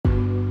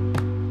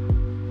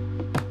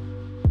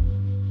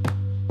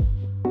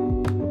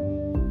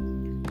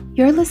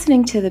You're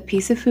listening to the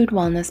Piece of Food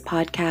Wellness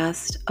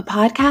Podcast, a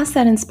podcast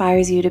that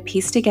inspires you to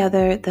piece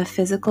together the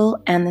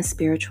physical and the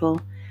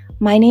spiritual.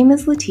 My name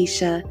is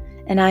Letitia,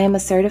 and I am a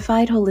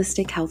certified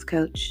holistic health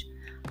coach.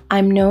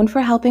 I'm known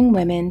for helping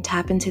women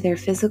tap into their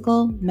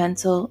physical,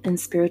 mental, and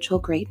spiritual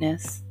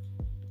greatness.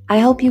 I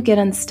help you get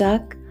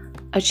unstuck,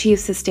 achieve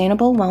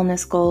sustainable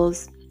wellness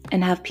goals,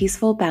 and have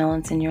peaceful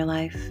balance in your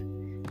life.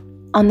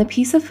 On the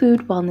Piece of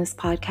Food Wellness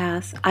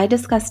Podcast, I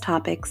discuss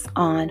topics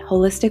on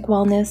holistic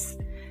wellness,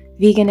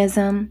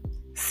 veganism,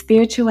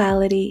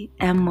 spirituality,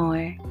 and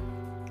more.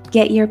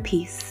 Get your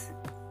piece.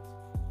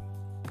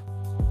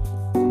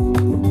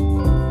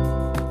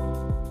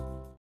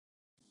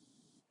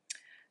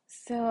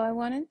 So I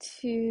wanted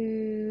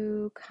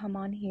to come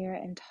on here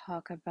and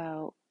talk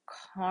about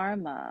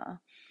karma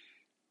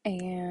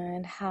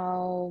and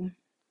how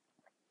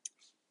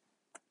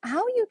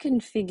you can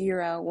figure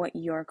out what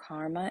your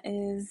karma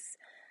is,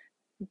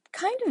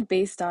 kind of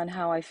based on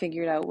how I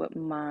figured out what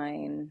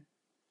mine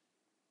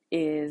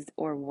is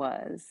or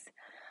was.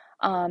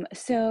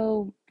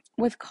 So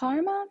with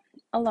karma,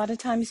 a lot of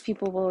times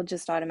people will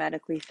just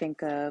automatically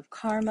think of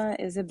karma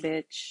is a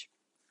bitch,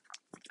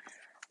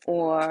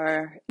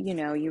 or,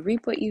 you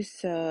reap what you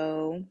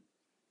sow,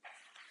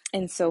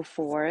 and so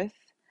forth.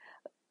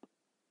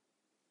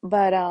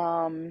 But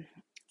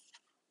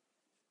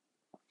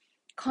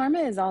karma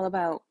is all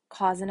about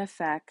cause and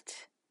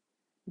effect,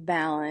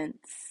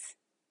 balance,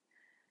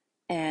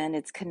 and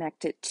it's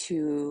connected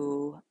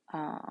to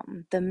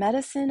the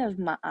medicine of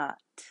Ma'at.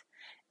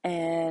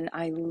 And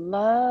I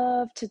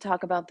love to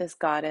talk about this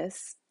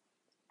goddess,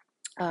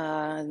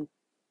 uh,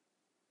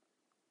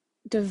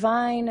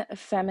 divine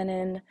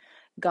feminine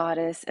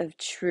goddess of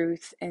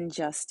truth and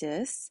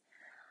justice.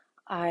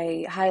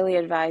 I highly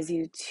advise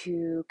you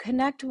to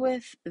connect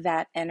with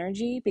that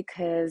energy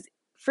because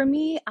for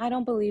me, I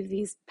don't believe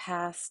these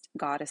past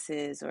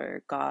goddesses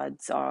or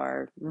gods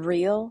are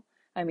real.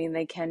 I mean,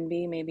 they can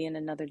be maybe in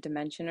another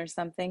dimension or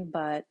something,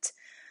 but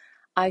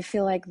I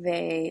feel like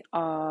they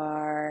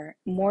are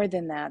more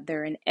than that.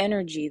 They're an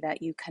energy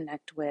that you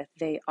connect with.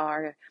 They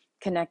are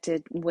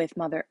connected with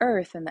Mother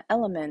Earth and the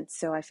elements.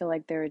 So I feel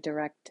like they're a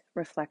direct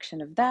reflection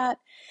of that.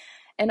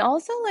 And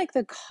also like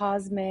the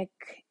cosmic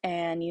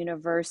and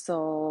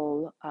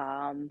universal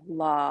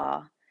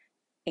law,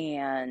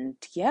 and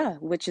yeah,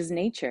 which is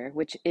nature,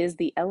 which is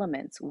the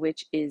elements,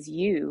 which is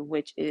you,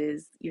 which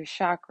is your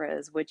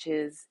chakras, which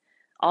is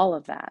all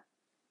of that.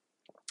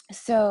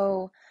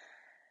 So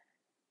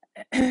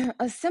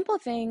a simple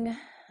thing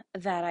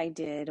that I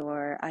did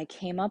or I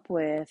came up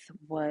with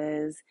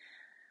was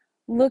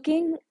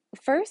looking.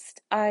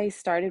 First, I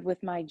started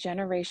with my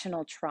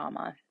generational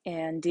trauma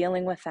and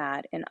dealing with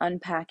that and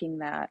unpacking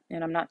that.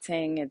 And I'm not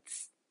saying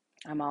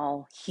I'm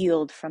all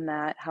healed from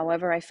that.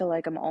 However, I feel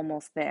like I'm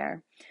almost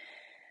there.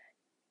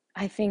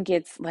 I think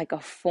it's like a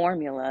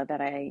formula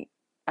that I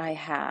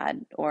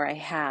had or I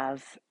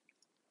have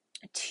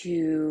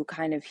to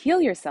kind of heal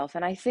yourself.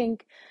 And I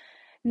think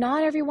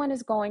not everyone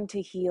is going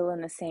to heal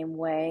in the same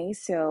way.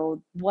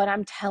 So, what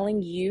I'm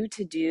telling you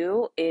to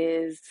do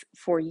is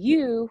for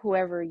you,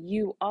 whoever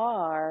you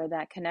are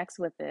that connects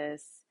with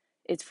this,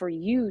 it's for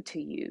you to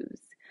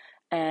use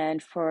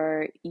and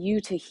for you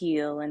to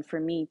heal and for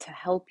me to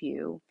help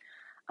you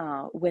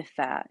with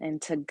that and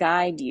to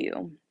guide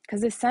you.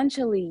 Because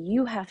essentially,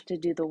 you have to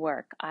do the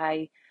work.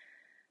 I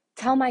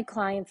tell my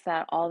clients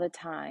that all the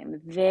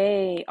time.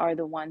 They are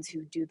the ones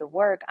who do the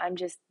work. I'm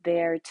just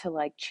there to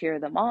like cheer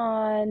them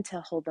on,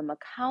 to hold them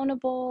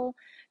accountable,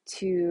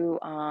 to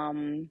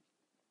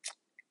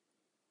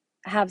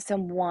have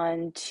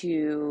someone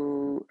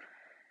to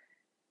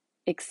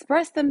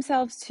express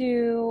themselves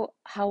to.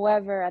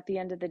 However, at the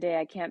end of the day,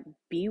 I can't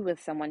be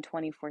with someone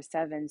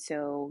 24/7.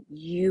 So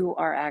you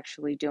are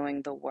actually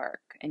doing the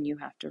work and you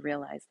have to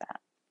realize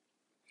that.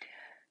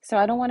 So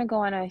I don't want to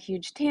go on a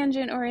huge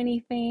tangent or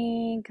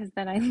anything because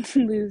then I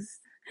lose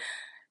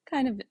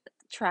kind of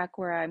track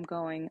where I'm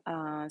going.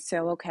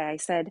 Okay, I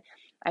said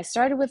I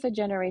started with the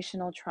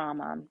generational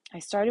trauma. I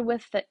started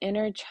with the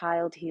inner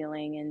child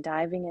healing and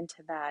diving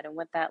into that and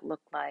what that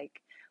looked like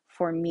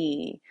for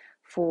me,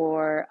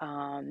 for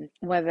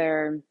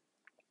whether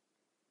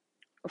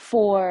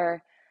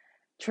for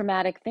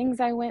traumatic things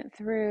I went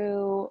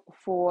through,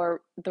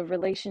 for the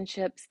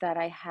relationships that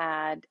I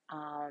had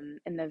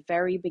in the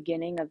very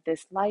beginning of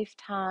this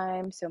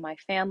lifetime. So my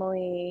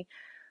family,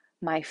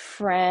 my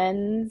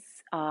friends,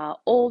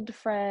 old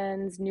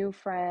friends, new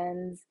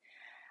friends,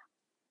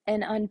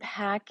 and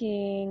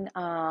unpacking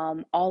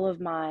all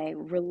of my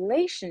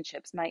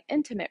relationships, my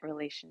intimate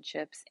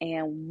relationships,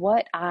 and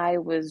what I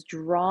was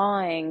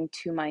drawing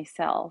to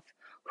myself,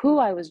 who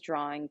I was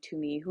drawing to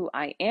me, who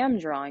I am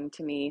drawing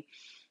to me,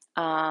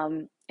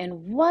 and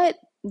what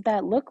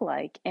that looked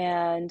like.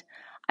 And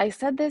I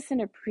said this in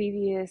a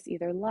previous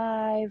either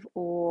live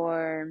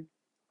or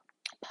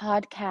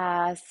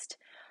podcast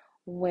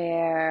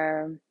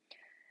where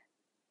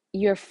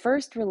your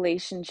first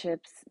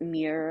relationships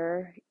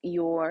mirror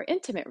your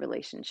intimate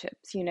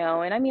relationships, and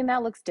I mean,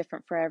 that looks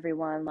different for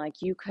everyone.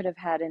 Like, you could have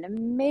had an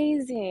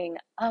amazing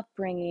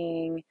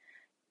upbringing,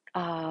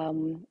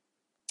 Um,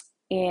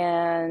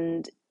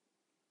 and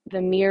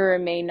the mirror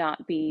may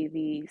not be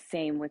the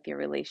same with your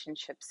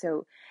relationship.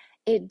 So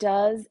it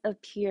does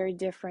appear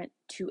different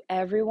to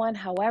everyone.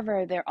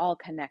 However, they're all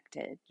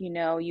connected.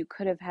 You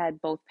could have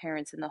had both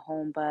parents in the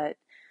home, but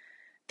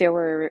there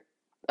were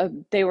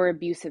they were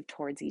abusive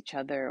towards each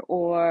other,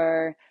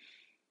 or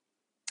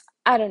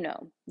I don't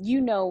know. You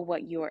know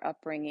what your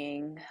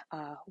upbringing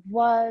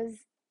was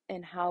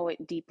and how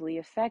it deeply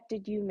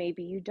affected you.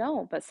 Maybe you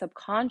don't, but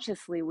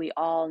subconsciously, we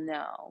all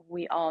know.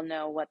 We all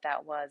know what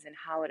that was and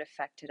how it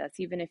affected us,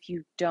 even if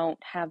you don't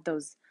have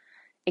those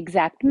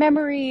exact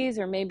memories,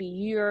 or maybe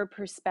your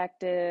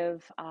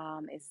perspective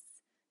is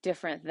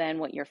different than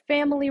what your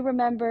family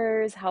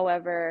remembers.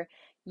 However,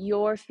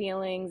 your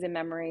feelings and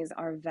memories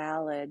are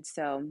valid.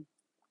 So,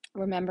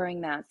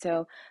 remembering that.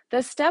 So,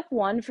 the step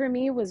one for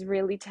me was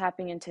really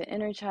tapping into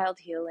inner child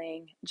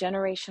healing,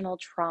 generational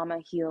trauma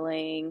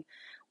healing,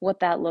 what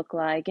that looked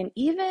like, and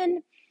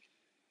even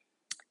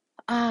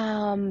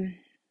um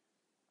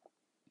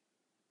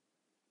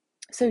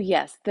so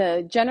yes,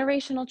 the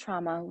generational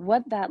trauma,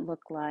 what that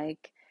looked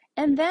like,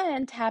 and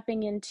then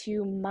tapping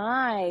into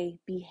my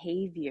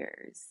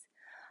behaviors,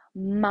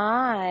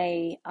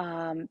 my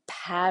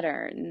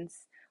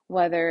patterns,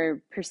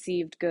 whether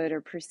perceived good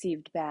or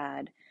perceived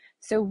bad.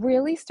 So,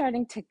 really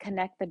starting to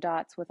connect the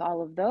dots with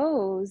all of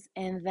those,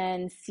 and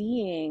then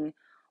seeing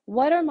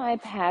what are my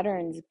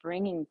patterns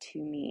bringing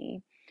to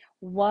me?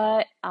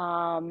 What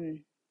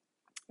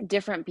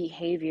different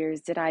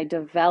behaviors did I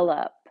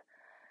develop,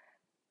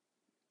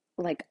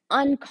 like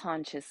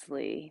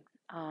unconsciously,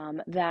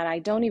 that I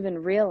don't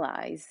even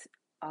realize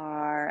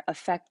are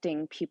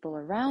affecting people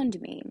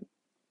around me?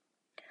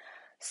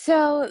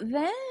 So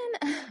then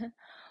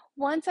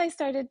once I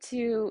started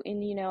to,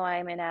 and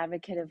I'm an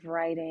advocate of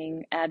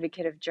writing,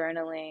 advocate of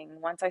journaling.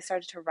 Once I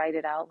started to write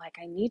it out, like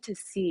I need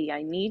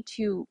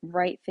to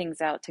write things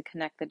out to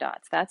connect the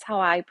dots. That's how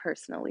I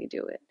personally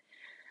do it.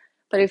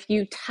 But if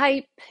you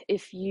type,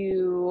 if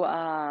you,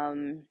 I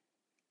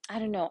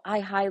don't know, I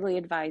highly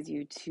advise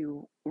you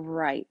to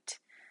write,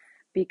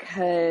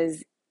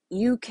 because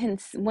you can,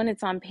 when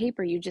it's on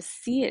paper, you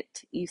just see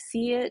it. You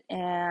see it,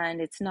 and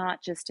it's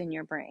not just in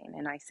your brain.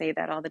 And I say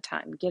that all the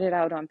time, get it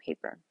out on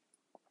paper.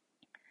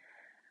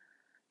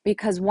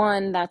 Because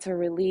one, that's a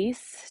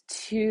release.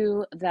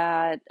 Two,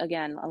 that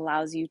again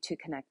allows you to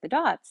connect the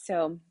dots.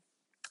 So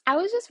I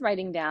was just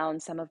writing down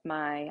some of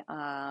my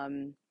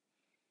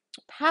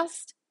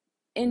past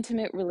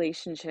intimate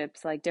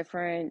relationships, like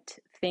different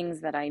things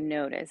that I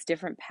noticed,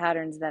 different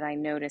patterns that I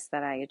noticed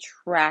that I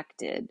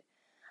attracted.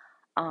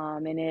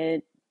 And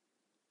it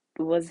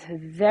was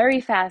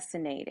very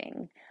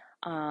fascinating,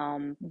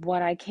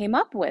 what I came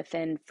up with.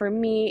 And for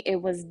me,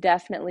 it was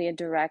definitely a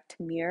direct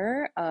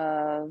mirror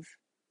of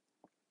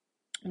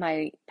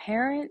my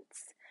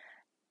parents,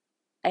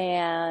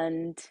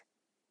 and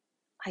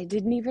I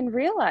didn't even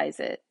realize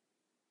it.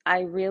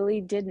 I really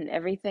didn't.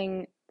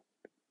 Everything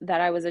that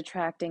I was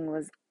attracting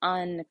was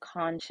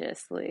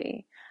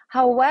unconsciously.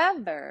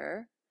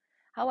 However,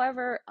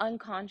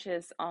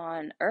 unconscious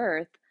on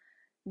earth,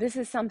 this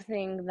is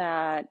something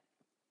that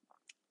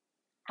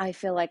I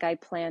feel like I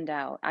planned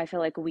out. I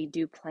feel like we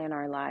do plan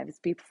our lives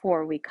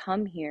before we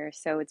come here.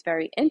 So it's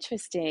very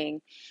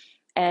interesting.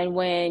 And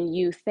when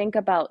you think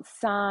about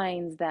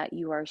signs that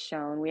you are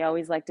shown, we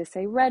always like to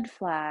say red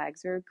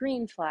flags or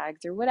green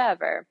flags or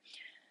whatever.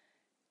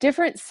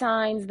 Different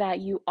signs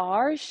that you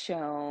are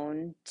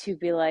shown to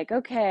be like,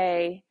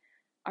 okay,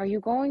 are you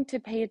going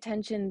to pay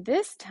attention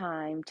this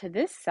time to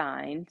this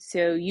sign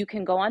so you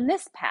can go on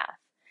this path?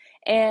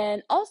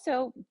 And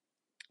also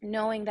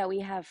knowing that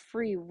we have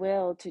free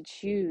will to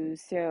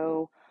choose.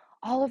 So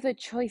all of the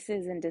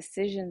choices and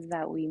decisions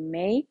that we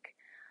make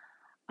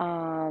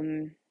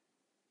um,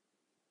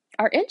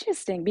 are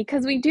interesting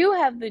because we do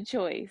have the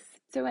choice.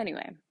 So,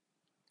 anyway,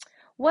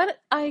 what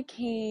I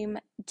came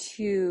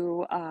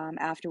to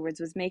afterwards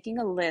was making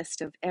a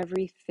list of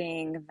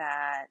everything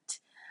that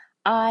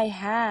I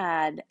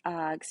had,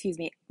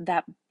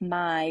 that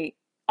my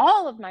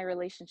all of my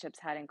relationships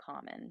had in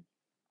common,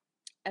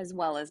 as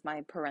well as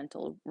my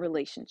parental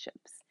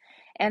relationships.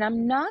 And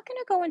I'm not going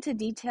to go into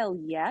detail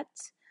yet.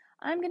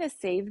 I'm going to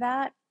save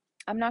that.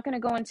 I'm not going to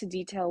go into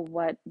detail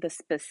what the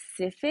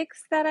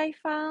specifics that I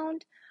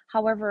found.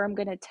 However, I'm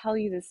going to tell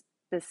you the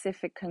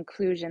specific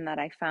conclusion that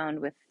I found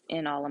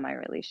within all of my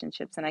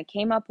relationships. And I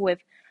came up with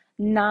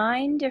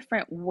 9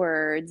 different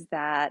words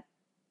that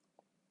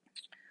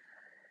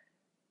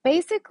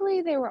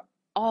basically they were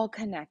all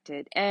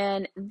connected.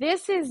 And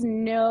this is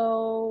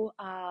no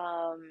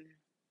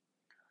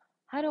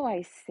how do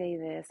I say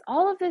this?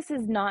 All of this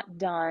is not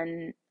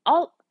done.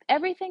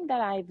 Everything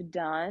that I've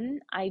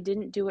done, I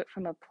didn't do it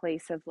from a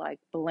place of like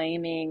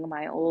blaming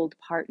my old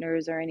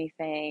partners or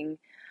anything.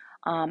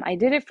 I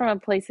did it from a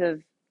place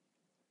of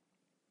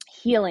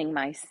healing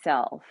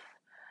myself.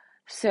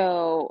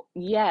 So,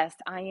 yes,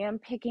 I am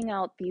picking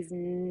out these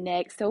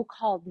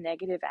so-called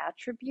negative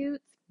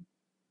attributes,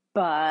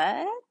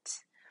 but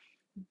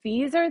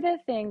these are the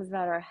things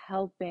that are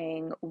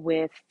helping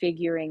with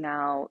figuring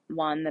out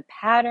one, the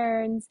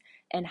patterns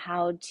and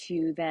how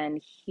to then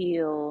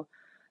heal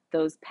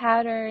those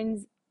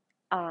patterns.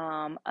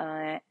 And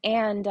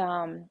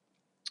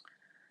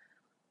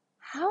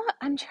how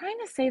I'm trying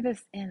to say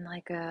this in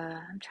like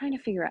I'm trying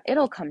to figure out,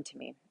 it'll come to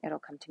me. It'll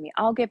come to me.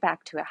 I'll get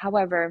back to it.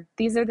 However,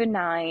 these are the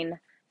 9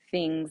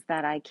 things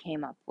that I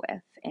came up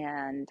with.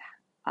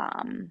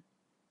 Um,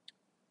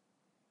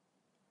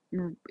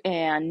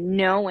 and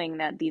knowing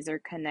that these are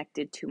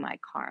connected to my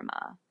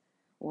karma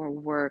or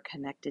were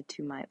connected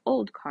to my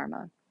old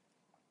karma.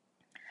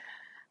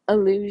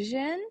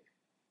 Illusion,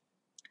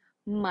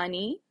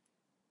 money,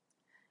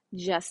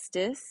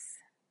 justice,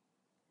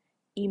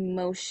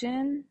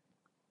 emotion,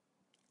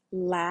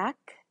 lack,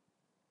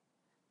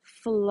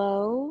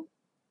 flow,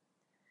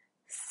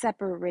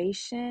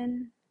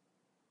 separation,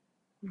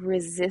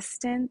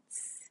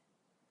 resistance,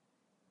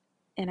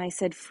 and I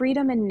said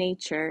freedom and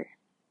nature,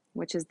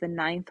 which is the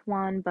 9th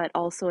one, but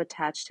also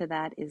attached to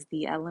that is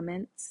the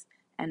elements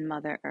and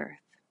Mother Earth.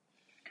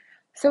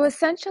 So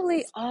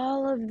essentially,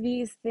 all of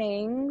these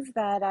things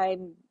that I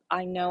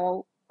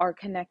know are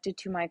connected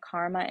to my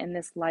karma in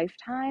this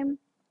lifetime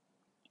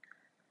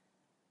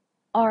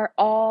are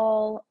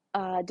all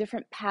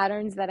different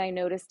patterns that I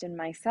noticed in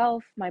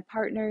myself, my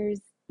partners,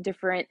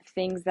 different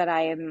things that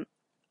I am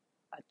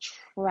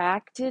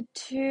attracted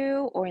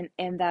to or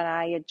and that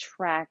I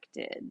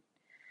attracted.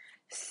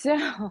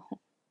 So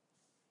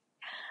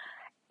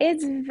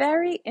it's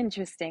very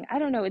interesting. I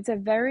don't know, it's a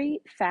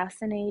very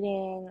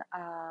fascinating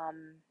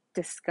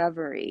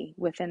discovery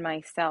within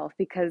myself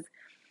because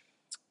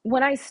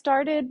when I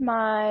started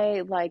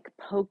my like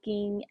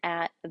poking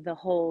at the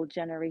whole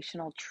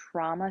generational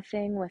trauma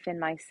thing within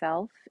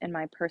myself in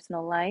my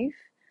personal life,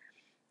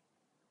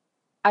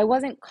 I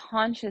wasn't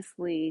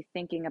consciously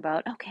thinking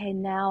about, okay,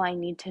 now I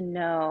need to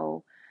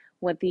know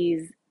what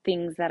these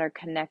things that are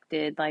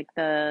connected, like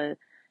the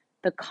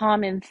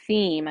common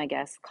theme, I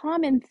guess,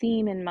 common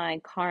theme in my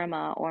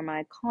karma or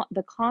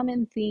the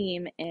common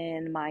theme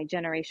in my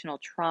generational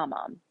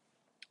trauma.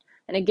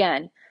 And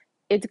again,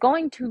 it's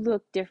going to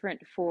look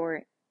different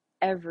for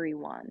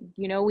everyone.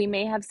 You know, we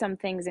may have some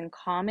things in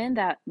common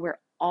that we're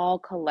all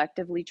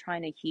collectively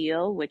trying to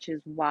heal, which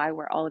is why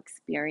we're all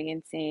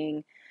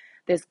experiencing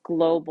this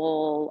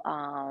global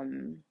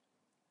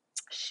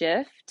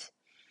shift.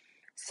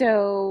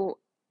 So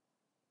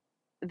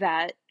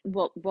that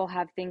we'll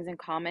have things in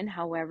common.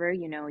 However,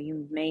 you know,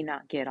 you may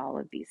not get all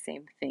of these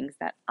same things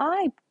that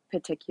I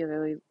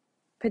particularly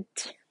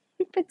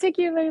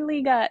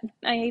particularly got.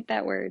 I hate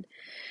that word.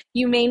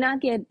 You may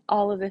not get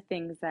all of the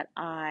things that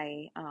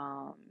I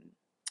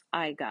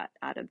got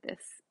out of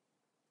this.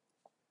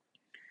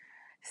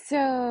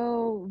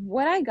 So,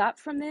 what I got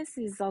from this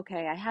is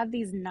okay, I have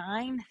these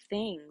 9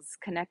 things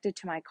connected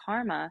to my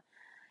karma.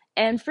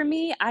 And for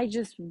me, I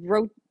just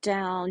wrote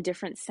down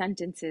different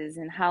sentences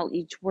and how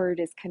each word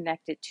is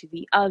connected to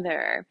the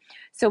other.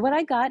 So, what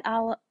I got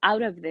out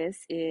of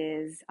this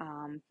is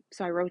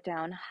so I wrote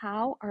down,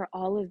 how are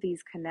all of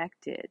these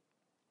connected?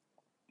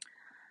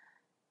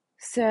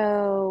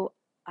 So,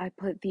 I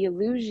put the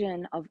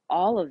illusion of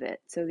all of it.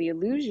 So, the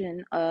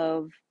illusion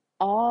all,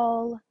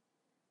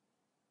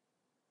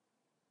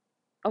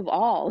 of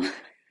all,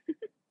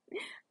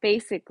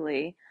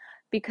 basically,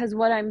 because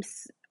what I'm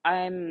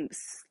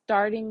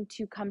starting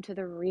to come to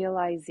the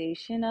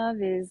realization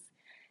of is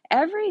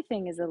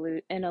everything is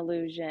an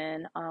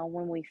illusion.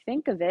 When we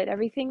think of it,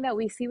 everything that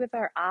we see with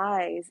our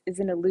eyes is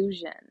an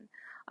illusion.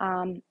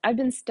 I've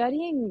been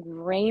studying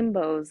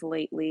rainbows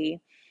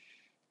lately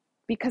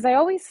because I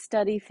always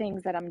study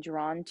things that I'm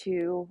drawn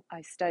to.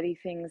 I study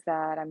things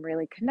that I'm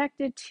really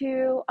connected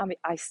to.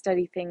 I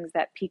study things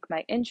that pique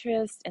my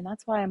interest. And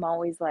that's why I'm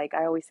always like,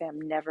 I always say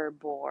I'm never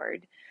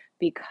bored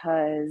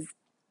because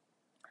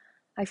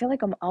I feel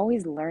like I'm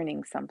always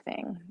learning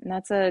something. And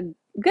that's a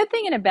good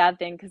thing and a bad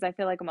thing because I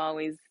feel like I'm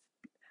always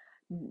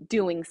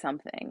doing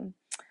something.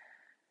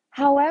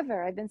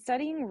 However, I've been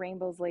studying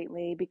rainbows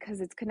lately because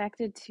it's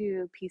connected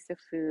to a piece of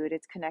food,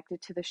 it's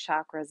connected to the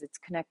chakras, it's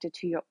connected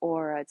to your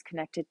aura, it's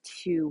connected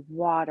to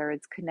water,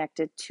 it's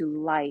connected to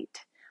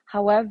light.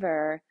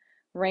 However,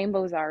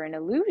 rainbows are an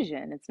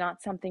illusion. It's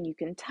not something you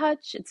can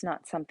touch, it's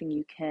not something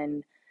you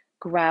can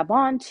grab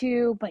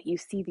onto, but you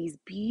see these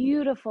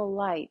beautiful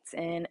lights,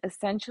 and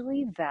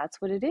essentially that's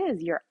what it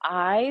is. Your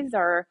eyes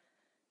are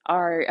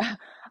are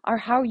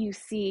how you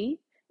see.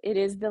 It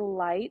is the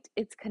light.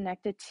 It's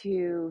connected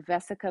to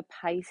Vesica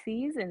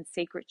Pisces and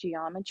sacred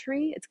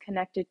geometry. It's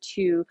connected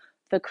to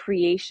the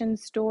creation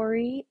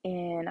story,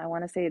 and I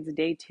want to say it's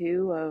day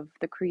 2 of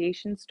the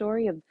creation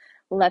story of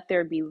Let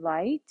There Be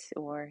Light,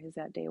 or is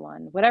that day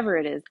 1? Whatever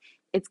it is,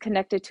 it's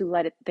connected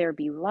to There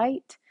Be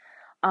Light.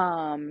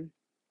 Um,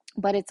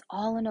 but it's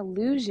all an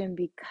illusion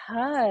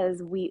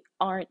because we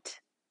aren't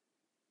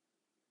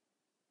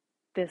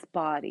this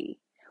body.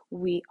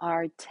 We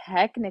are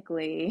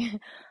technically,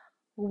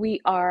 we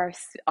are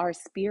our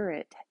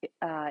spirit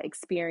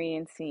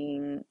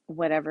experiencing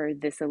whatever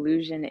this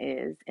illusion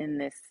is in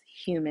this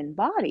human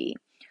body.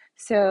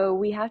 So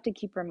we have to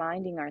keep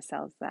reminding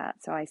ourselves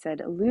that. So I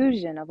said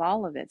illusion of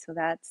all of it. So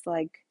that's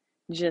like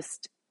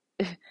just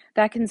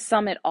that can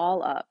sum it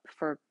all up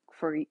for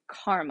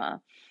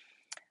karma.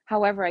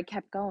 However, I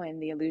kept going,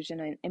 the illusion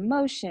and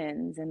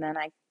emotions, and then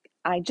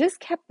I just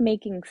kept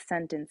making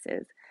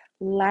sentences.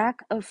 Lack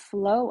of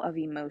flow of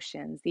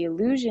emotions, the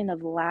illusion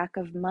of lack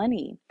of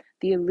money,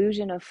 the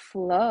illusion of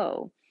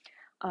flow,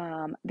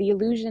 the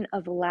illusion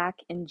of lack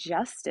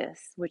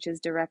injustice, which is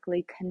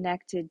directly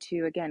connected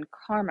to, again,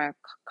 karma,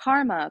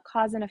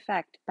 cause and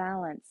effect,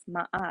 balance,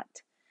 ma'at,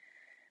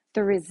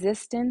 the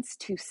resistance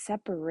to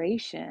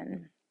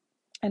separation.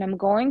 And I'm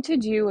going to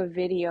do a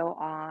video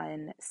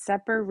on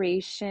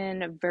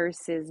separation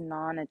versus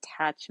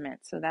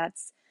non-attachment. So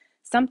that's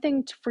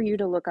something for you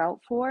to look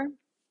out for.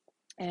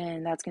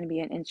 And that's going to be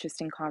an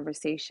interesting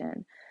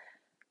conversation.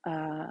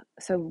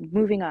 So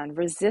moving on,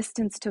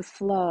 resistance to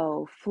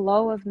flow,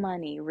 flow of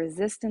money,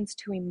 resistance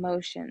to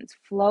emotions,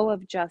 flow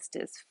of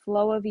justice,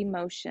 flow of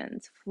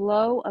emotions,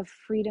 flow of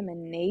freedom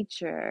in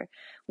nature,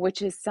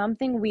 which is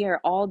something we are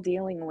all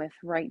dealing with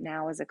right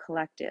now as a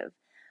collective.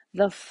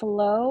 The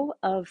flow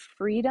of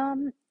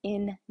freedom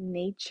in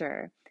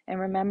nature. And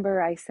remember,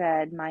 I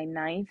said my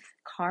ninth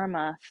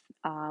karma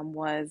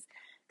was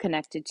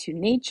connected to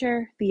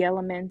nature, the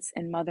elements,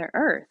 and Mother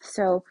Earth.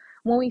 So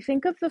when we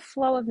think of the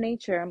flow of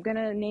nature, I'm going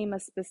to name a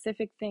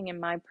specific thing in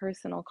my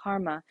personal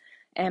karma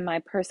and my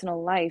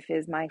personal life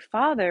is my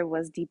father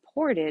was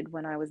deported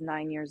when I was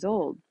 9 years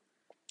old.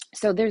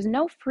 So there's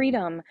no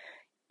freedom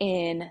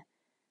in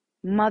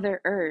Mother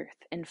Earth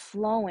and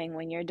flowing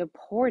when you're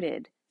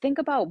deported. Think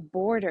about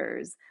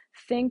borders.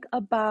 Think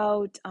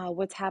about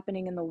what's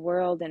happening in the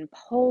world in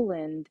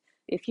Poland.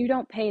 If you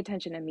don't pay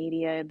attention to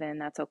media, then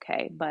that's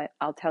okay. But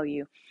I'll tell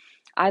you,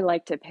 I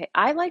like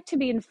to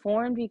be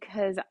informed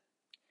because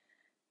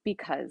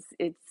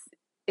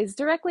it's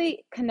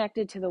directly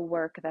connected to the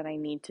work that I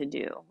need to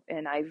do,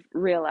 and I've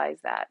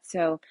realized that.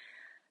 So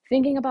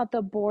thinking about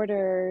the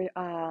border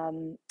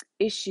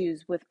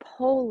issues with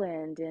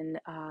Poland and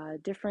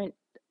different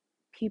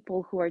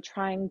people who are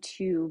trying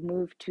to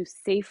move to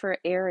safer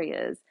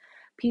areas,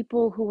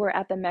 people who were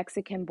at the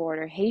Mexican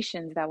border,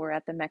 Haitians that were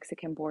at the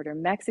Mexican border,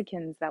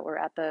 Mexicans that were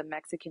at the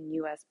Mexican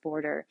US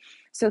border.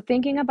 So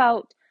thinking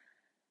about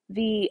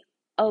the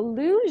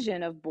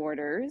illusion of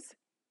borders,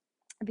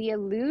 the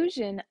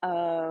illusion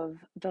of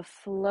the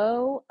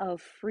flow of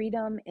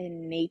freedom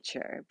in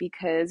nature,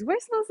 because we're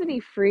supposed to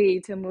be free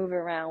to move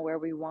around where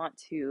we want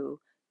to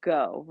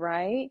go,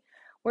 right?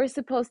 We're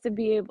supposed to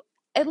be able,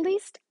 at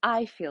least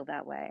I feel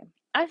that way.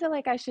 I feel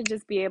like I should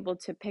just be able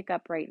to pick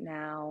up right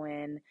now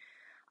and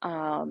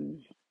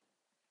um,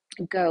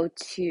 go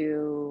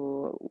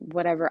to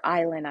whatever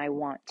island I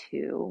want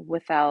to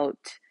without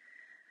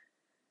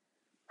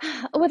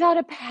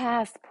a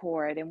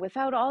passport and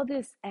without all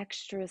this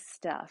extra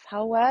stuff.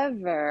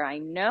 However, I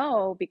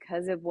know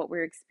because of what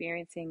we're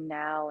experiencing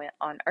now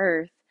on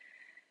Earth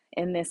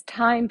in this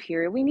time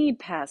period, we need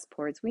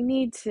passports. We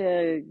need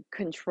to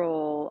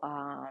control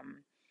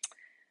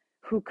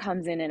who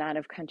comes in and out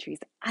of countries.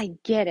 I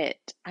get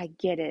it. I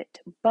get it.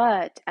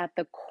 But at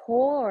the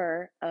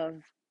core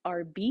of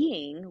our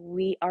being,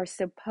 we are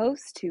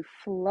supposed to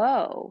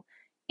flow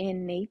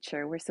in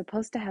nature. We're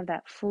supposed to have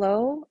that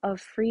flow of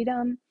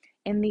freedom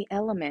in the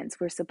elements.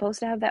 We're supposed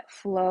to have that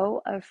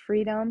flow of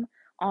freedom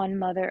on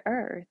Mother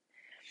Earth.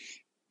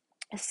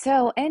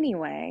 So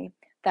anyway,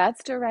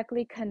 that's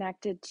directly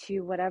connected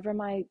to whatever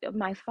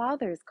my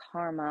father's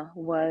karma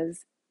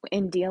was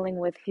in dealing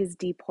with his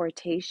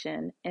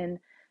deportation, and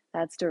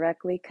that's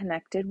directly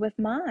connected with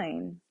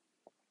mine.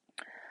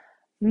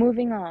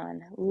 Moving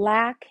on,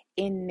 lack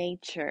in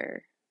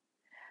nature,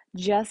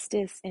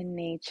 justice in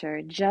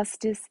nature,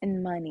 justice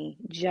in money,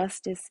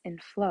 justice in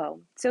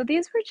flow. So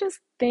these were just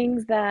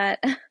things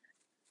that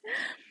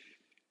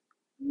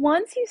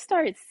once you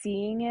start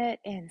seeing it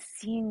and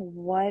seeing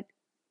what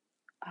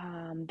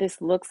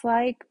this looks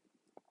like.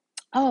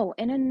 Oh,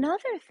 and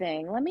another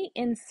thing, let me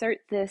insert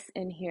this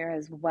in here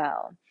as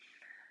well.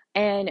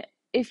 And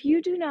if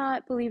you do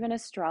not believe in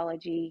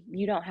astrology,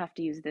 you don't have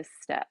to use this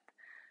step.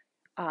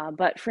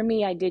 But for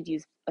me, I did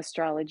use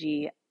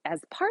astrology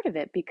as part of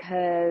it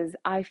because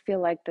I feel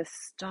like the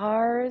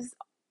stars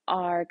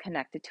are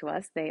connected to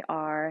us. They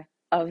are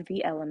of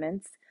the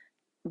elements.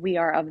 We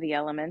are of the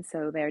elements,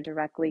 so they're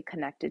directly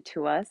connected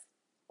to us.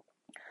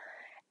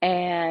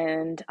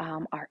 And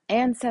our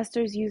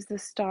ancestors used the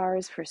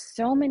stars for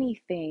so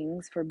many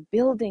things, for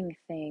building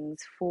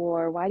things,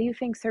 for why do you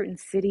think certain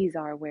cities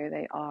are where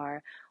they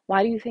are?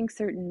 Why do you think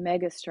certain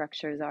mega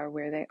structures are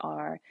where they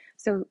are?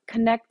 So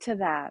connect to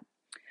that.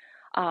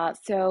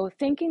 So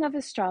thinking of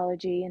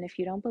astrology, and if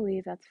you don't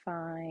believe, that's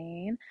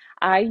fine.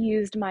 I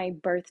used my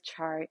birth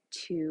chart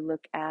to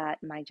look at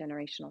my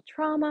generational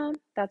trauma.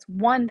 That's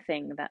one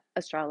thing that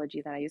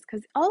astrology that I use,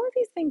 because all of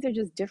these things are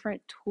just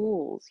different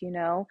tools, you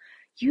know?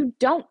 You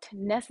don't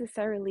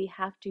necessarily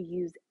have to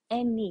use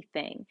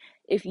anything.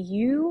 If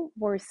you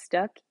were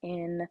stuck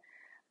in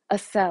a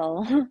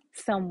cell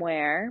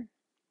somewhere,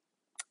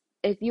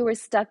 if you were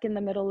stuck in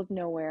the middle of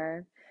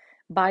nowhere,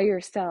 by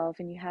yourself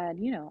and you had,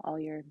 all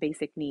your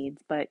basic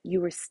needs, but you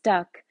were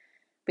stuck.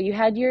 But you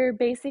had your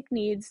basic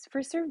needs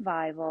for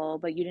survival,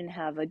 but you didn't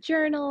have a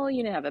journal,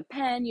 you didn't have a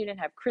pen, you didn't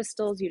have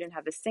crystals, you didn't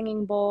have a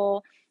singing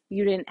bowl,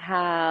 you didn't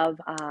have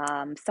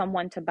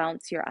someone to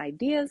bounce your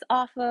ideas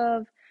off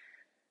of.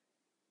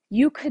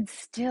 You could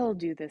still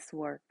do this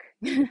work.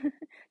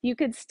 You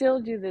could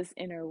still do this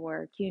inner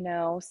work.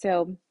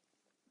 So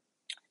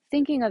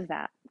thinking of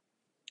that.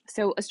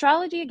 So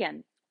astrology,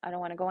 again, I don't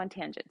want to go on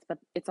tangents, but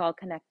it's all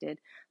connected.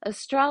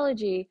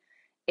 Astrology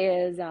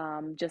is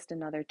just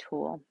another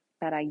tool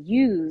that I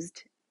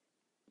used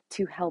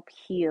to help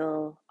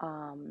heal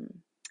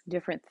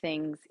different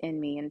things in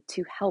me and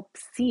to help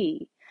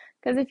see.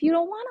 Because if you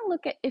don't want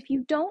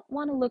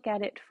to look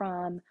at it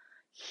from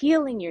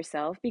healing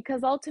yourself,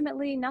 because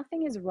ultimately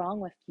nothing is wrong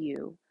with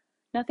you,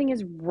 nothing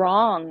is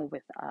wrong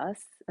with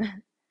us.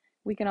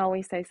 We can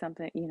always say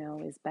something,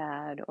 is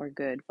bad or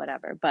good,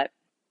 whatever. But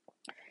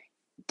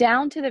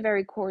down to the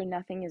very core,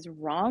 nothing is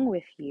wrong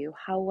with you.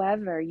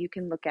 However, you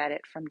can look at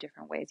it from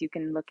different ways. You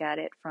can look at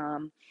it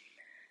from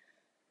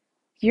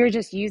you're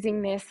just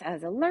using this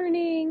as a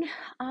learning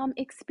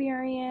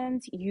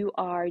experience. You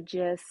are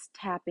just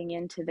tapping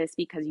into this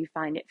because you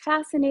find it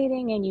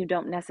fascinating and you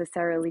don't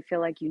necessarily feel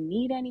like you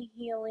need any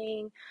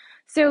healing.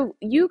 So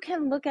you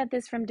can look at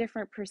this from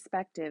different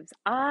perspectives.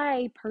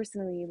 I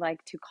personally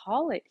like to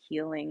call it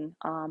healing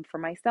for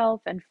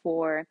myself and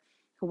for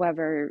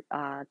whoever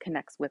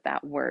connects with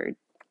that word.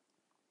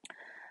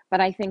 But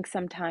I think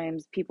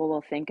sometimes people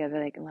will think of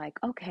it like,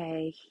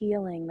 okay,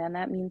 healing, then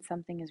that means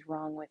something is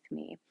wrong with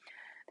me.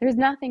 There's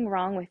nothing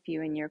wrong with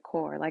you in your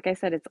core. Like I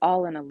said, it's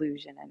all an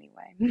illusion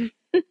anyway.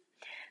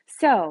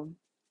 So,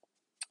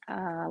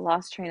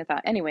 lost train of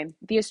thought. Anyway,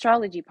 the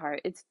astrology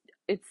part,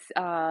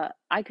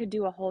 I could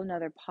do a whole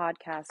nother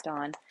podcast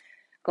on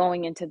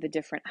going into the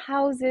different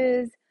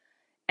houses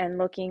and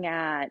looking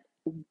at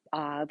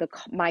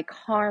my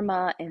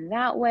karma in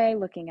that way,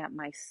 looking at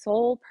my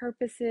soul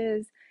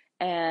purposes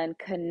and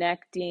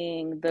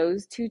connecting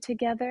those two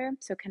together.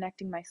 So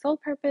connecting my soul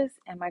purpose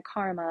and my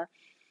karma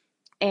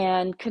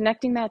and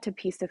connecting that to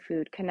Piece of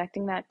Food,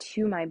 connecting that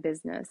to my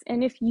business.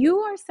 And if you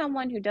are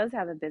someone who does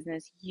have a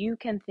business, you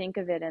can think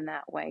of it in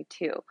that way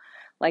too.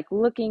 Like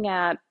looking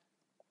at,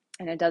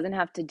 and it doesn't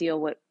have to do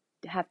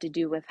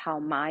with how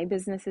my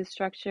business is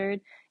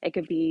structured. It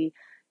could be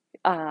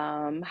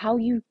how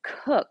you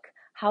cook,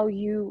 how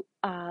you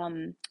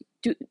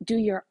do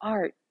your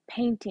art,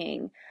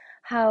 painting,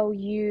 how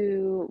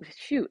you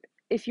shoot.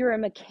 If you're a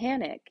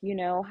mechanic,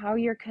 how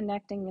you're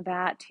connecting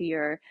that to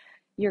your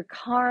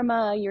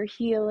karma, your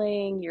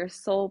healing, your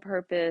soul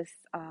purpose,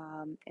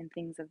 and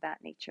things of that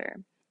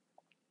nature.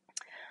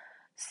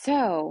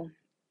 So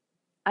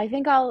I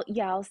think I'll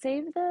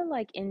save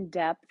the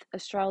in-depth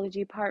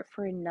astrology part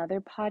for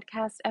another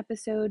podcast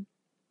episode.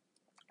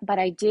 But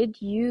I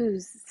did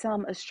use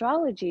some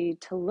astrology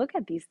to look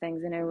at these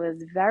things, and it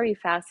was very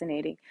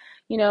fascinating.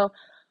 You know,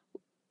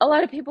 a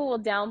lot of people will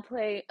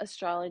downplay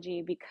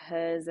astrology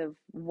because of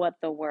what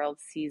the world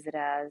sees it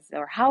as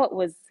or how it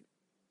was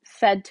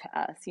fed to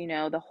us,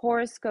 the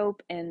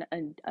horoscope in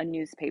a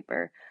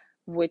newspaper,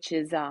 which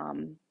is a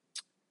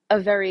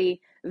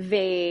very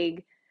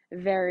vague,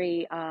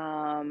 very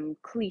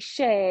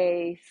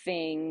cliche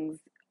things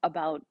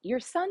about your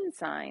sun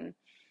sign.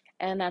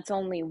 And that's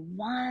only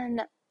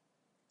one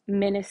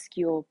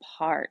minuscule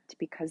part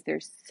because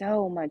there's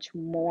so much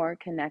more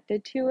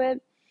connected to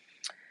it.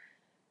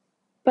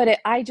 But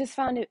I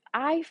find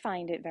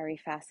it very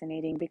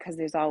fascinating because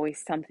there's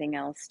always something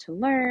else to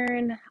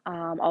learn,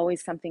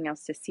 always something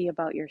else to see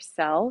about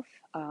yourself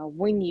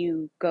when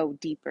you go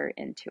deeper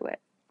into it.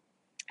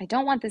 I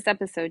don't want this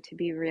episode to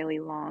be really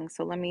long,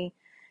 so let me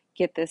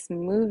get this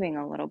moving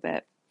a little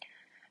bit.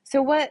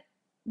 So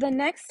the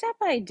next step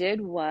I did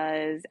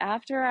was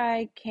after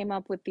I came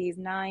up with these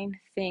 9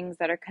 things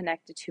that are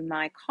connected to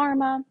my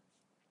karma,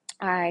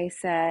 I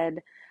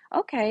said,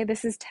 okay,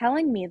 this is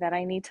telling me that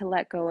I need to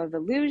let go of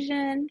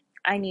illusion.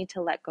 I need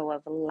to let go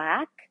of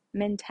lack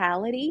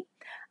mentality.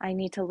 I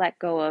need to let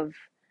go of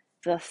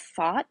the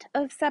thought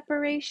of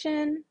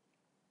separation.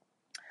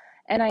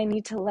 And I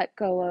need to let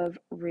go of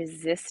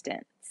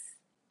resistance.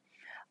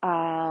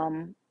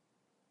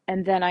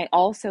 And then I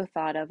also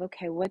thought of,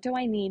 okay, what do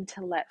I need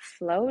to let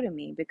flow to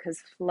me?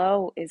 Because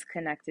flow is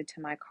connected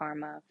to my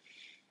karma.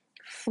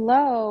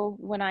 Flow,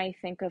 when I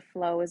think of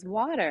flow, is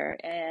water.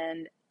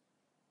 And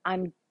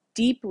I'm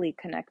deeply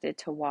connected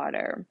to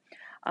water,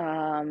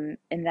 and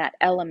that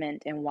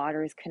element, and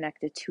water is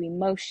connected to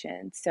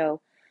emotion. So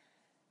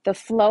the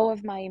flow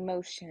of my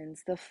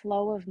emotions, the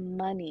flow of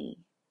money,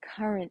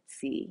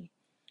 currency,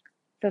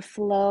 the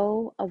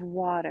flow of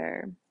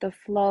water, the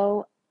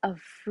flow of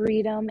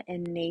freedom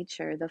and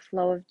nature, the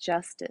flow of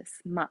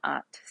justice,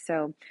 ma'at.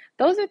 So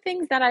those are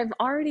things that I've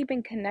already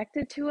been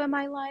connected to in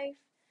my life,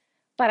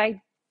 but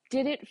I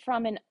did it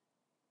from an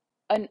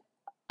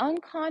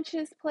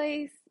unconscious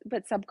place,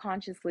 but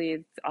subconsciously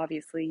it's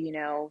obviously,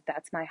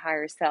 that's my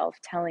higher self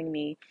telling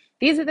me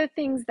these are the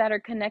things that are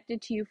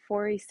connected to you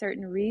for a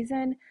certain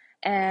reason,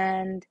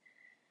 and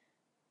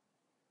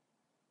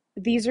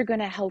these are going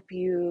to help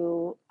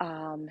you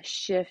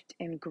shift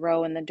and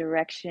grow in the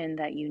direction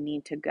that you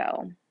need to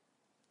go.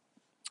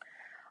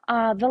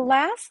 The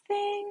last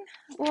thing,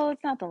 well,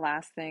 it's not the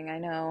last thing. I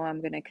know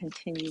I'm going to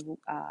continue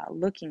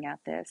looking at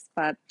this,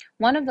 but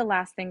one of the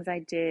last things I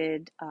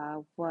did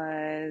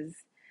was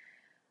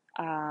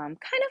kind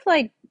of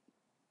like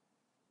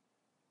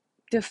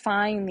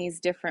define these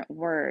different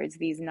words,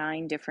 these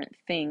 9 different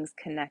things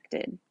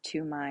connected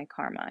to my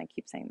karma. I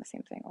keep saying the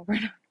same thing over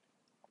and over.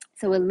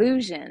 So,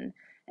 illusion,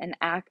 an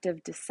act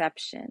of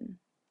deception,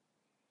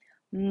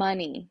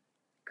 money,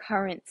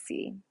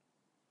 currency,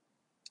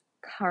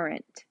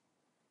 current.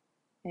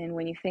 And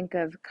when you think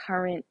of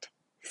current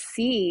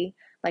sea,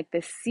 like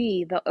the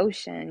sea, the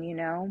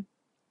ocean,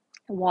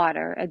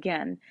 water,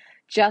 again,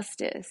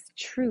 justice,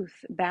 truth,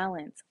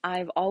 balance.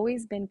 I've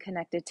always been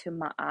connected to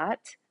Ma'at,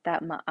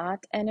 that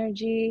Ma'at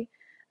energy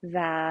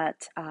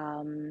that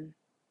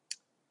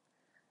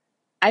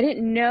I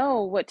didn't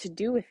know what to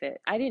do with it.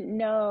 I didn't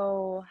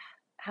know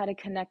how to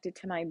connect it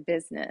to my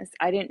business.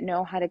 I didn't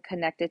know how to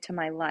connect it to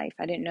my life.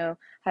 I did know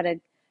how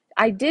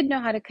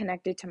to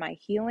connect it to my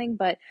healing,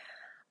 but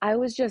I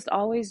was just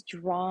always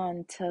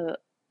drawn to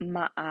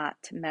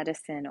Ma'at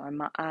medicine or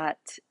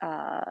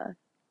Ma'at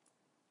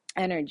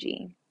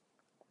energy.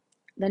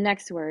 The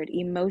next word,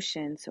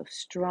 emotion, so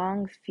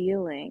strong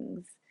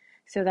feelings.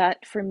 So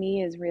that for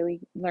me is really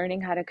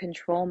learning how to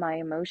control my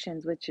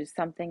emotions, which is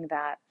something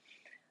that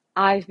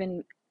I've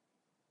been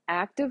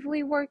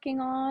actively working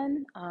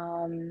on.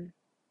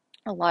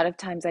 A lot of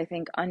times I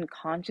think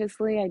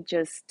unconsciously I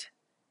just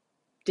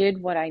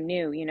did what I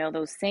knew,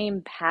 those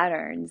same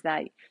patterns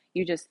that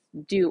you just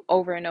do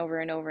over and over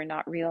and over,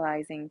 not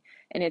realizing.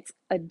 And it's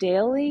a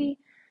daily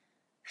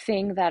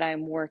thing that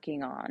I'm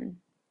working on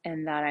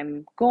and that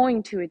I'm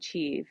going to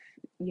achieve,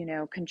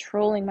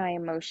 controlling my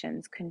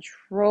emotions,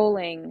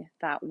 controlling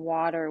that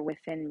water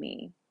within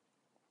me.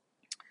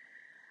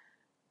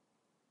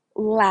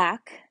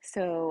 Lack,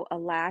 so a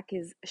lack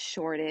is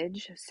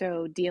shortage,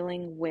 so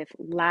dealing with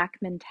lack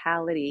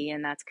mentality,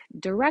 and that's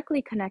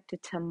directly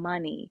connected to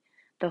money,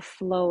 the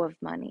flow of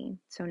money.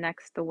 So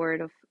next, the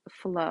word of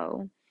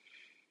flow,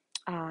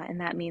 and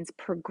that means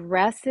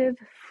progressive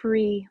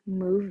free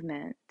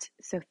movement.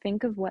 So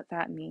think of what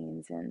that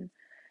means, and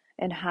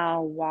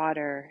how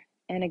water,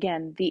 and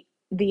again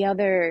the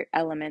other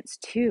elements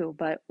too,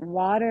 but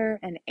water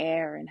and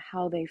air and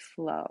how they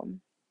flow.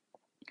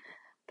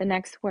 The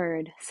next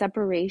word,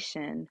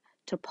 separation,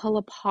 to pull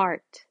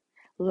apart,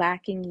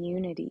 lacking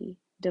unity,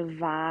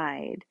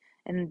 divide.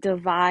 And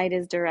divide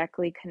is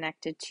directly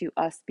connected to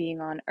us being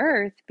on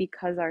earth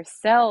because our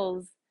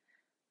cells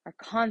are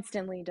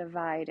constantly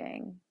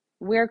dividing.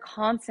 We're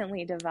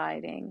constantly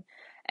dividing.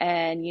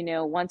 And,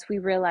 once we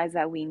realize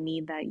that we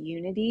need that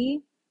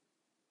unity,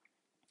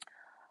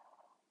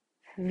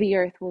 the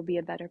earth will be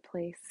a better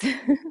place.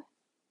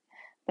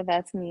 But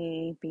that's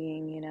me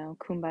being,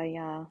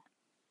 kumbaya.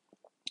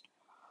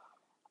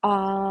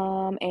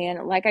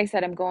 And like I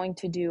said, I'm going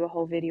to do a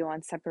whole video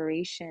on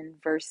separation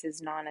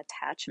versus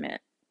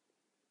non-attachment.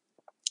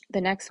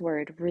 The next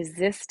word,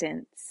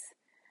 resistance,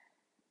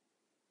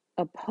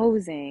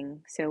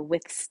 opposing, so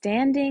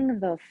withstanding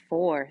the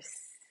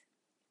force.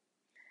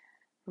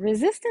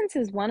 Resistance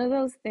is one of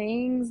those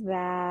things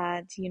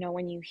that,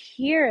 when you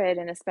hear it,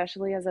 and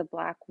especially as a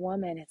Black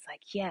woman, it's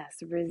like, yes,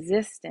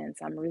 resistance.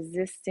 I'm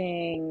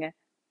resisting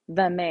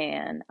the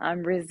man.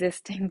 I'm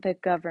resisting the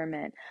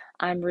government.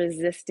 I'm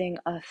resisting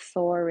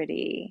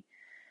authority.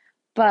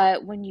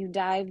 But when you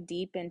dive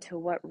deep into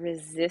what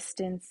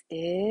resistance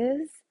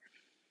is,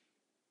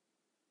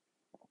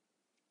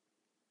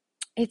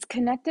 it's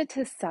connected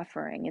to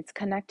suffering. It's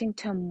connecting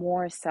to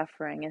more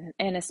suffering.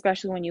 And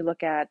especially when you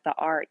look at the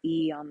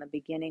RE on the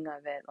beginning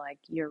of it, like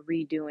you're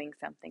redoing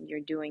something, you're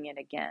doing it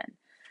again.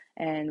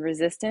 And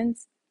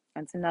resistance,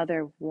 that's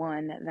another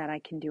one that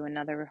I can do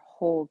another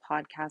whole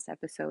podcast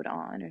episode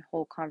on, a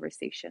whole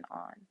conversation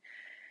on.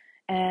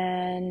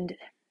 And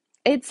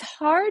it's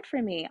hard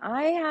for me.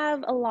 I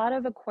have a lot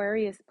of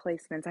Aquarius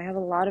placements. I have a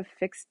lot of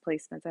fixed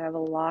placements. I have a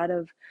lot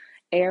of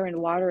air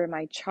and water in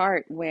my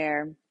chart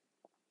where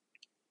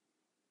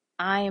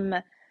I'm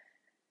a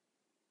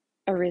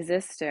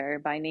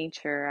resistor by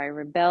nature. I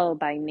rebel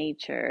by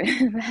nature.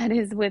 That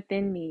is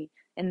within me.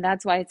 And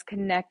that's why it's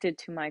connected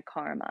to my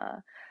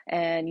karma.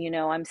 And,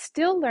 I'm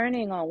still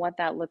learning on what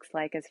that looks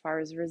like as far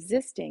as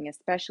resisting,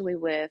 especially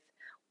with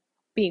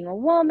being a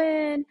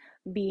woman,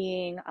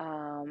 being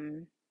a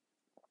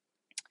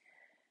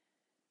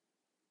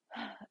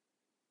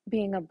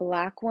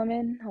Black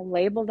woman,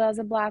 labeled as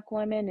a Black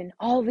woman, and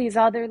all these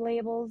other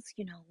labels,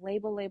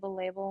 label, label,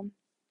 label.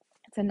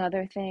 It's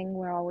another thing.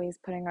 We're always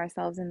putting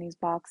ourselves in these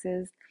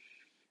boxes.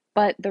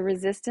 But the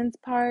resistance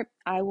part,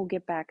 I will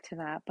get back to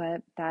that.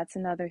 But that's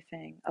another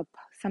thing.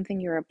 Something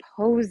you're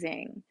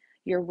opposing.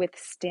 You're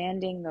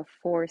withstanding the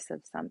force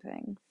of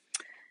something.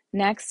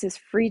 Next is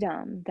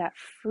freedom, that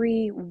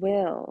free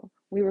will.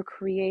 We were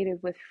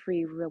created with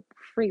free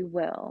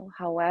will.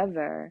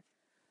 However,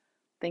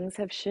 things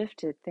have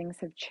shifted, things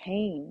have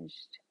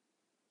changed.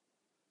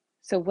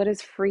 So what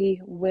does free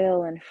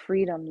will and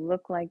freedom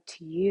look like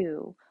to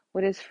you?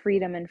 What does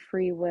freedom and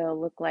free will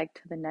look like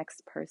to the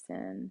next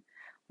person?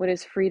 What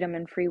does freedom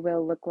and free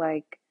will look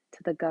like to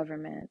the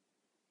government?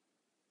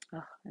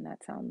 Oh, and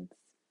that sounds,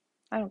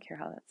 I don't care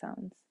how that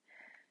sounds.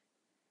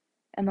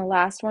 And the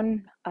last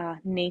one,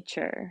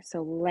 nature.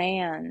 So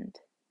land,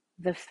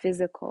 the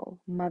physical,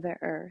 Mother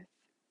Earth.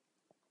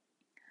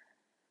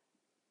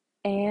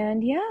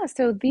 And yeah,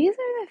 so these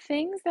are the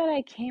things that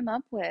I came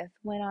up with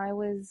when I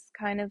was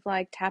kind of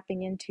like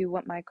tapping into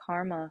what my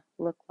karma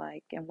looked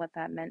like and what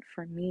that meant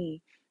for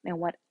me and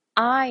what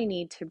I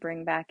need to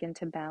bring back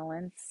into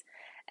balance.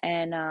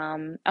 And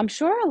I'm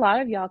sure a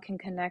lot of y'all can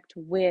connect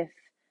with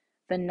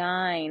the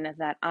nine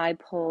that I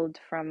pulled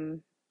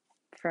from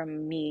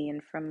me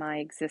and from my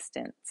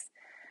existence,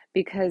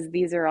 because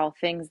these are all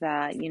things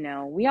that,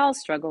 we all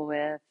struggle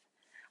with.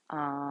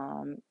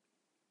 Um,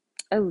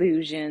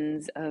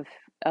 Illusions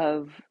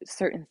of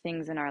certain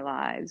things in our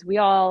lives. We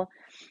all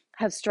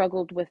have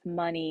struggled with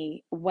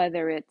money,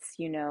 whether it's,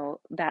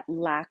 that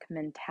lack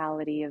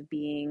mentality of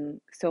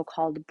being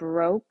so-called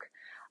broke,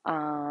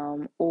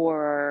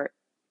 or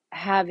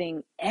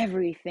having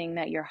everything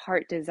that your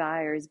heart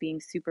desires, being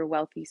super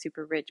wealthy,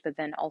 super rich, but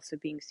then also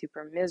being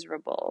super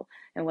miserable,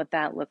 and what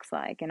that looks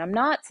like. And I'm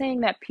not saying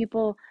that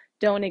people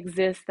don't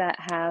exist that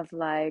have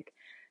like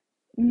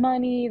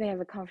money, they have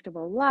a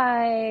comfortable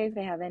life,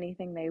 they have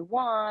anything they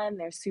want,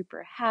 they're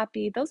super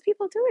happy. Those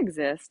people do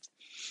exist.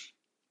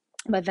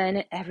 But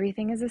then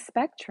everything is a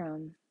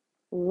spectrum.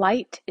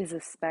 Light is a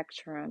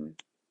spectrum.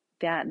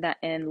 That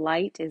and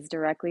light is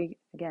directly,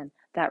 again,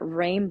 that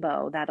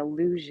rainbow, that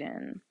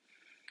illusion.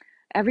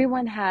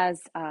 Everyone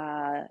has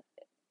a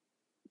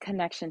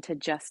connection to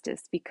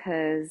justice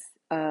because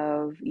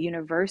of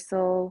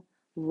universal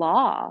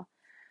law.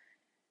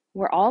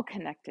 We're all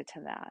connected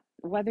to that.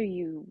 Whether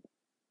you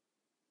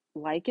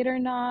like it or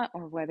not,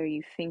 or whether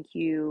you think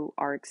you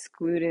are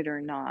excluded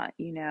or not,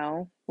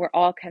 we're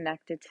all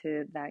connected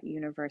to that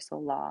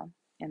universal law,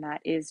 and that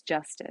is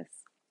justice.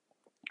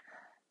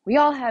 We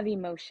all have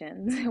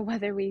emotions,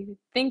 whether we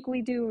think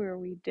we do or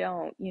we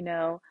don't,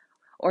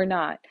 or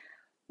not.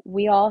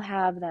 We all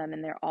have them,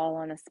 and they're all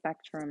on a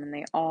spectrum, and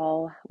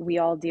we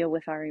all deal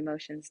with our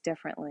emotions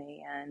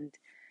differently, and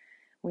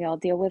we all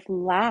deal with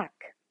lack,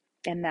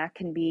 and that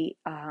can be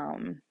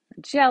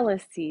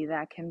jealousy,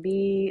 that can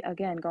be,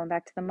 again, going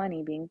back to the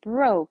money, being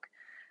broke,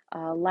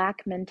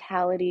 lack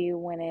mentality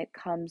when it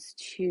comes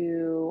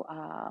to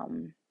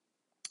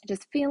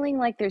just feeling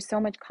like there's so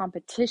much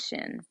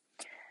competition.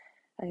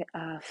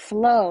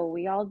 Flow,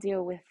 we all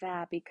deal with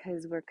that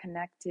because we're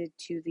connected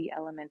to the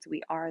elements.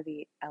 We are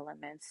the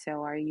elements.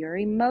 So are your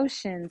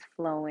emotions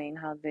flowing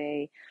how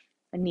they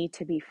need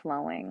to be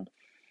flowing?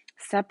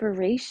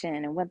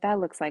 Separation and what that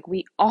looks like.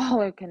 We all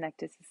are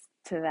connected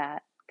to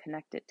that,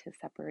 connected to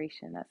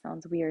separation. That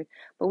sounds weird,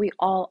 but we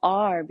all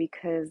are,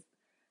 because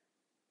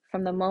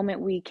from the moment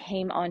we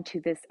came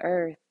onto this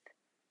earth,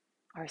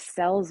 our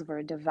cells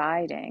were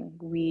dividing.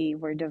 We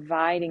were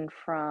dividing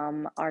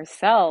from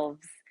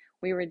ourselves.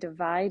 We were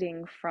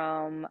dividing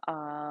from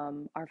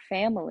our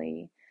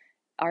family,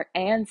 our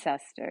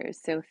ancestors.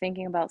 So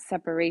thinking about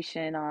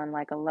separation on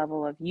like a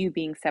level of you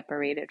being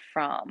separated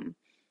from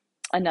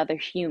another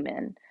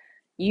human,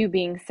 you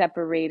being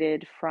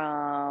separated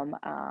from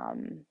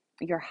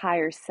your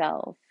higher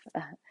self,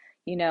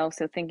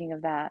 so thinking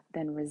of that,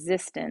 then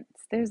resistance.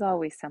 There's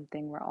always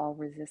something we're all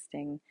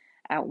resisting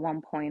at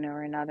one point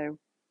or another,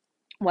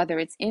 whether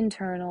it's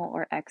internal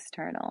or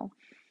external.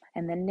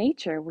 And then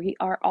nature, we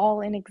are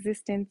all in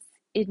existence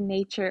in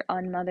nature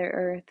on Mother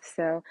Earth.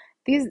 So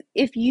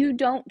if you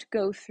don't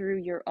go through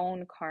your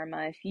own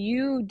karma, if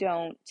you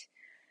don't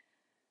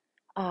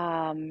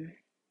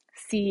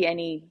see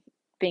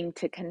anything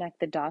to connect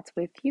the dots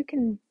with, you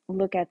can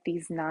look at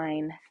these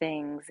 9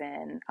 things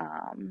and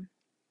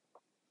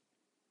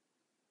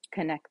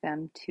connect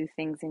them to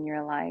things in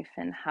your life,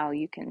 and how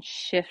you can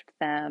shift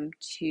them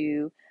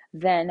to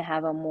then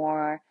have a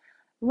more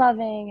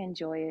loving and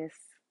joyous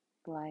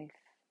life.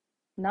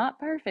 Not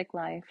perfect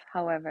life,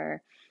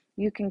 however,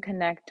 you can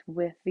connect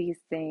with these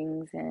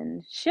things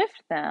and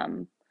shift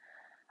them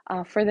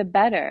for the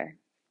better,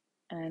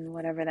 and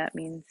whatever that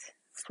means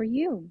for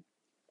you.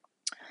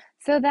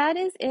 So that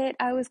is it.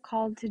 I was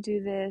called to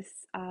do this.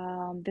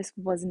 This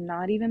was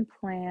not even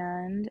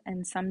planned,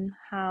 and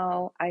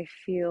somehow I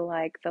feel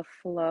like the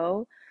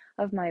flow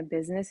of my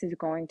business is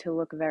going to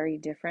look very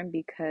different,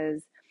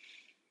 because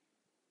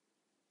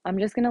I'm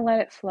just going to let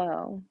it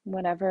flow.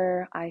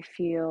 Whatever I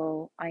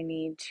feel I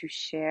need to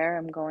share,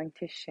 I'm going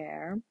to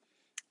share,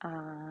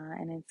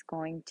 and it's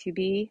going to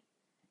be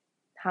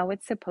how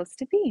it's supposed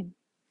to be.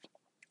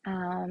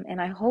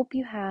 And I hope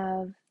you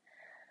have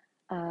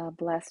a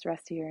blessed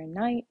rest of your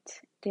night,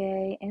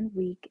 day, and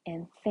week.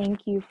 And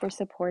thank you for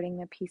supporting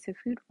the Piece of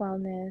Food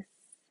Wellness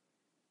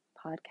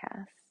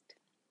podcast.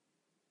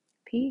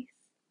 Peace.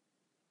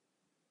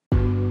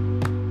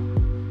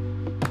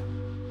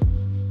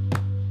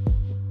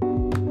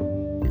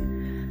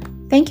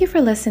 Thank you for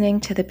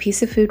listening to the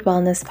Piece of Food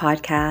Wellness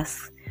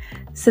podcast.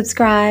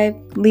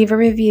 Subscribe, leave a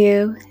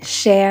review,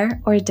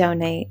 share, or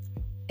donate.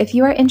 If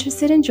you are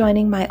interested in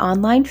joining my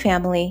online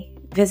family,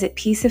 visit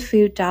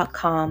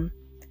peaceoffood.com.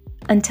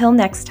 Until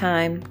next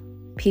time,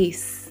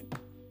 peace.